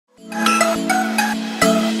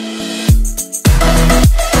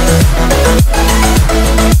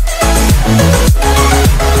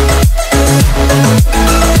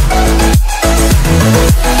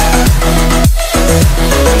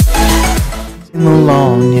In the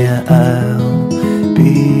lawn, yeah, I'll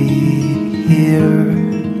be here.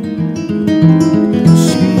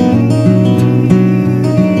 She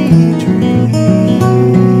dreams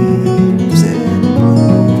in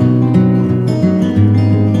blue.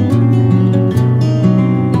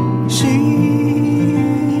 She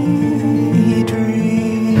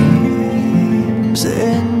dreams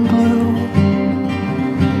in blue.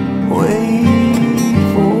 Wait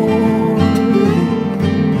for it.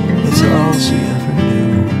 It's all she ever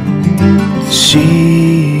knew.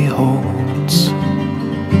 She holds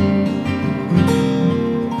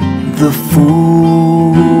the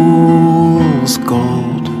fool's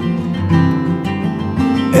gold,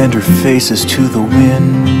 and her face is to the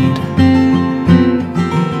wind.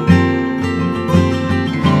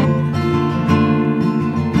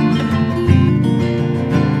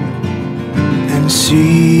 And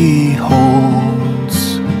she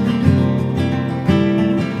holds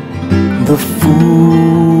the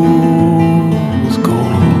fool's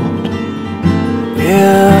gold.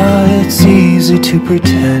 Yeah, it's easy to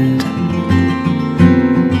pretend.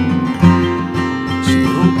 She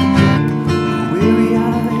opens up her weary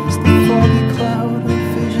eyes, the foggy cloud of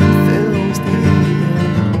vision fills the air.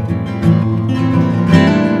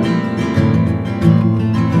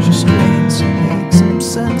 She strains to make some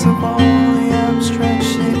sense of all the abstract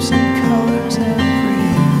shapes and colors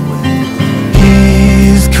everywhere.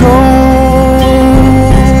 He's cold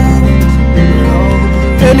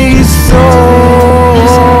and he's so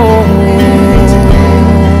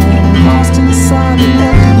lost inside the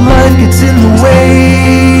empty. Life gets in the way.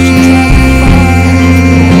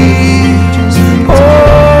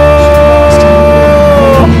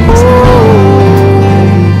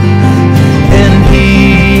 And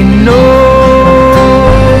he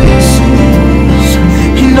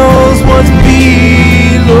knows what's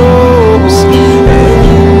below.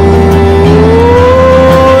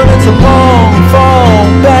 It's a long fall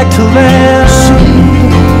back to land.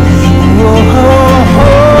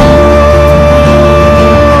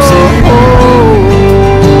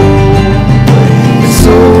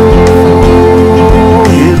 So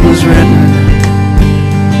it was written,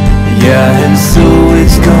 yeah, and so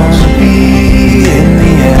it's gonna be in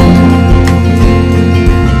the end.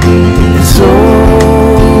 And so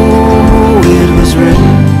it was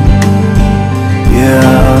written,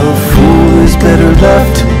 yeah, a fool is better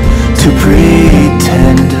left to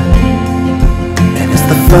pretend. And it's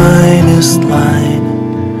the finest line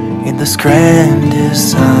in this grand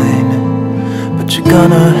design, but you're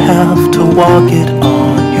gonna have to walk it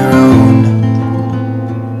on your own.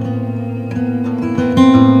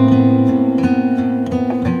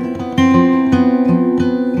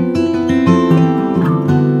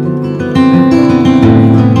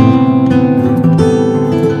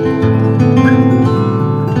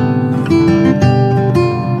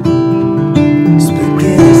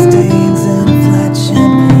 Spaghetti stains and flat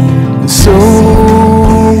champagne. And so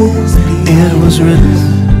it was written,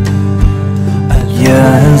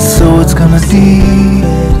 yeah, and so it's gonna be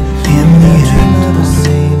in the end.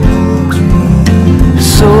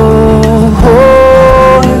 So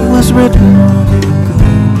it was written,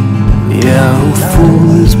 yeah, a fool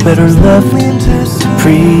is better left to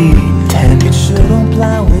pretend. And it's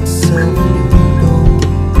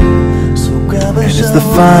the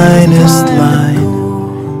finest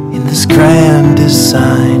line in this grand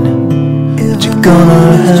design, but you're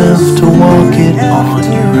gonna have to walk it on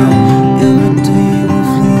your own.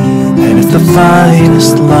 And it's the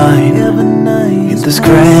finest line in this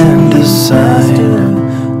grand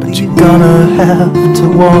design, but you're gonna have to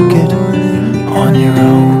walk it on your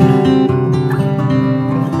own.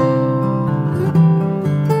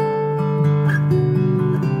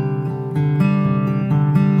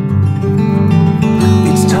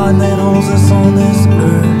 It's time that holds us on this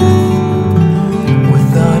earth.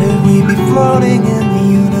 Without it we'd be floating in the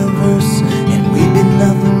universe, and we'd be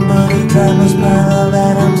nothing but a timeless pile of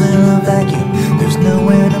atoms in a vacuum. There's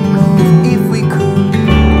nowhere to move if we could.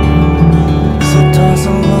 So toss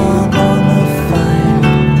along on the fire.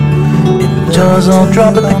 And jaws all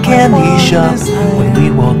drop at the candy shop when we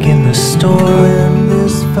walk in the store.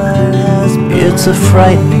 It's a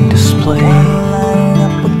frightening display.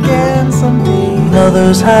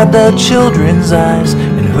 Mothers hide their children's eyes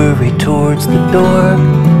and hurry towards the door.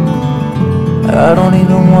 I don't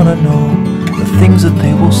even want to know the things that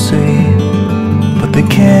they will say, but they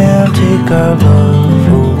can't take our love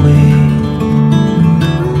away.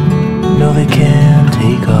 No, they can't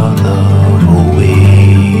take our love away.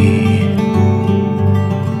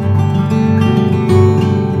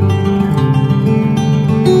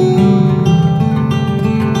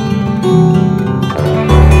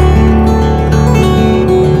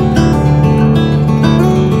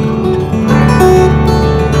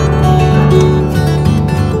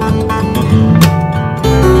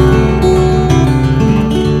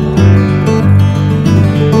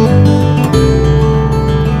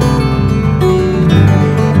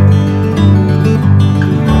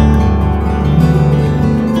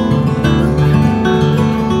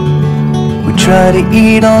 try to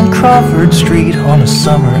eat on Crawford Street on a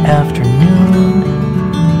summer afternoon,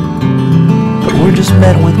 but we're just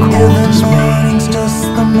met with coldness. Morning's just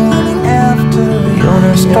the morning after. The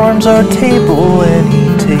owner storms our table and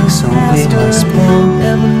he takes away my spoon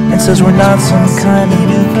and says we're not some kind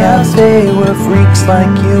of cafe where freaks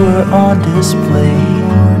like you are on display.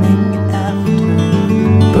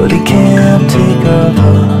 But he can't take our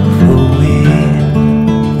love away.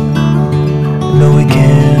 No, he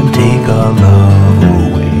can't take our love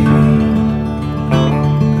away.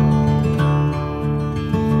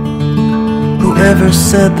 Whoever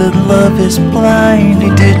said that love is blind, he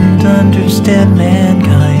didn't understand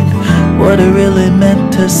mankind. What it really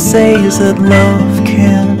meant to say is that love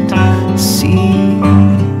can't see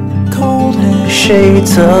cold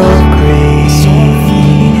shades of gray.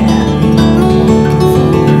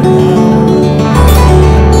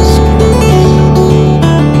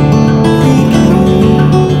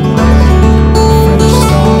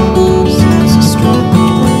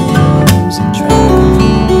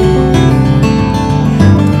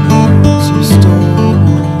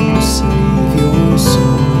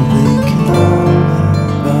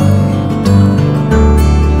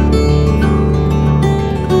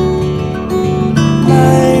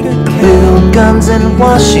 Guns in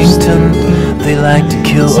Washington, they like to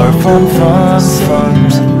kill our funds.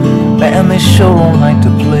 Man, they sure don't like to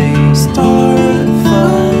play.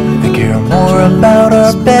 They care more about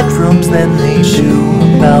our bedrooms than they do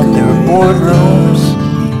about their boardrooms.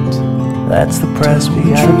 That's the price we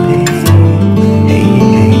gotta pay. Hey,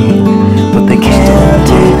 hey. But they can't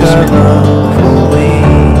take our love away.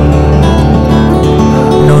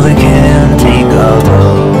 No, they can't take our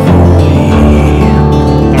love away.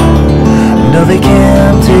 No, they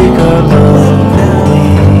can't take our love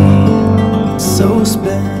away. So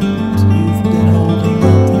spent, you've been holding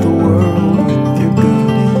up the world with your good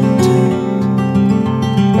intent.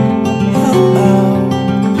 How out,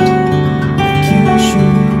 like you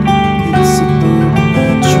should. It's a burden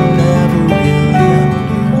that you never really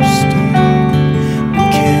understood. But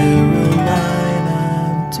Caroline,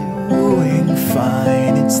 I'm doing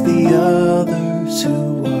fine. It's the others who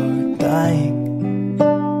are dying.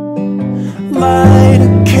 Light a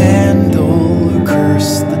candle or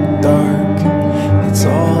curse the dark, it's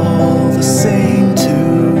all the same to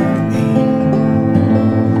me.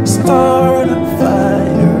 Start a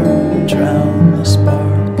fire, drown the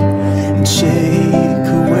spark, and shake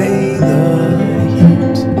away the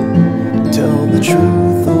heat. Tell the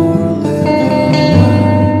truth or live a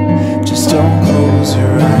lie, just don't close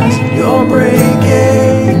your eyes. You're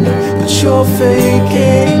breaking, but you're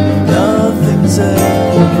faking. Nothing's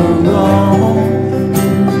ever wrong.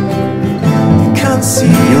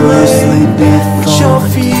 You're a sleepy thought you're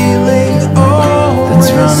feeling that's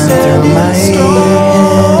running through my head.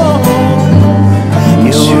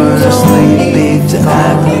 You're a sleepy to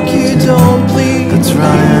act like you don't bleed that's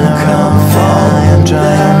running around falling,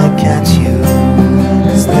 trying to catch you.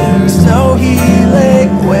 'Cause there's no healing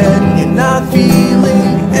when you're not feeling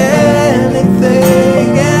anything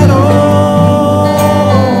at all.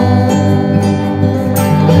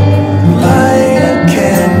 Light a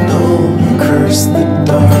candle, curse the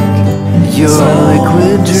dark. You're a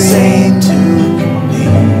liquid dream to me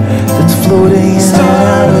that's floating in and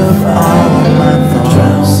out of all of my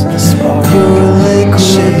thoughts. You're a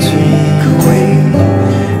liquid dream.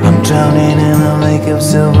 I'm drowning in a lake of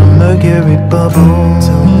silver mercury bubbles.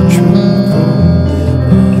 Tell the truth or live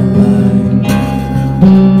a lie.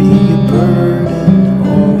 Be a burden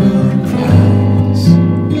or a prize.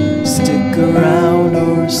 Stick around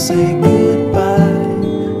or say goodbye.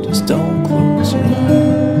 Just don't close your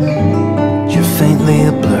eyes. You're faintly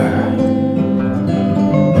a blur.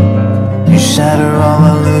 You shatter all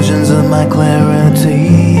illusions of my clarity.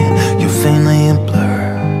 You're faintly a blur.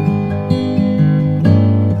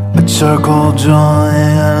 A charcoal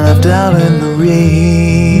drawing I left out in the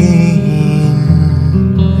rain.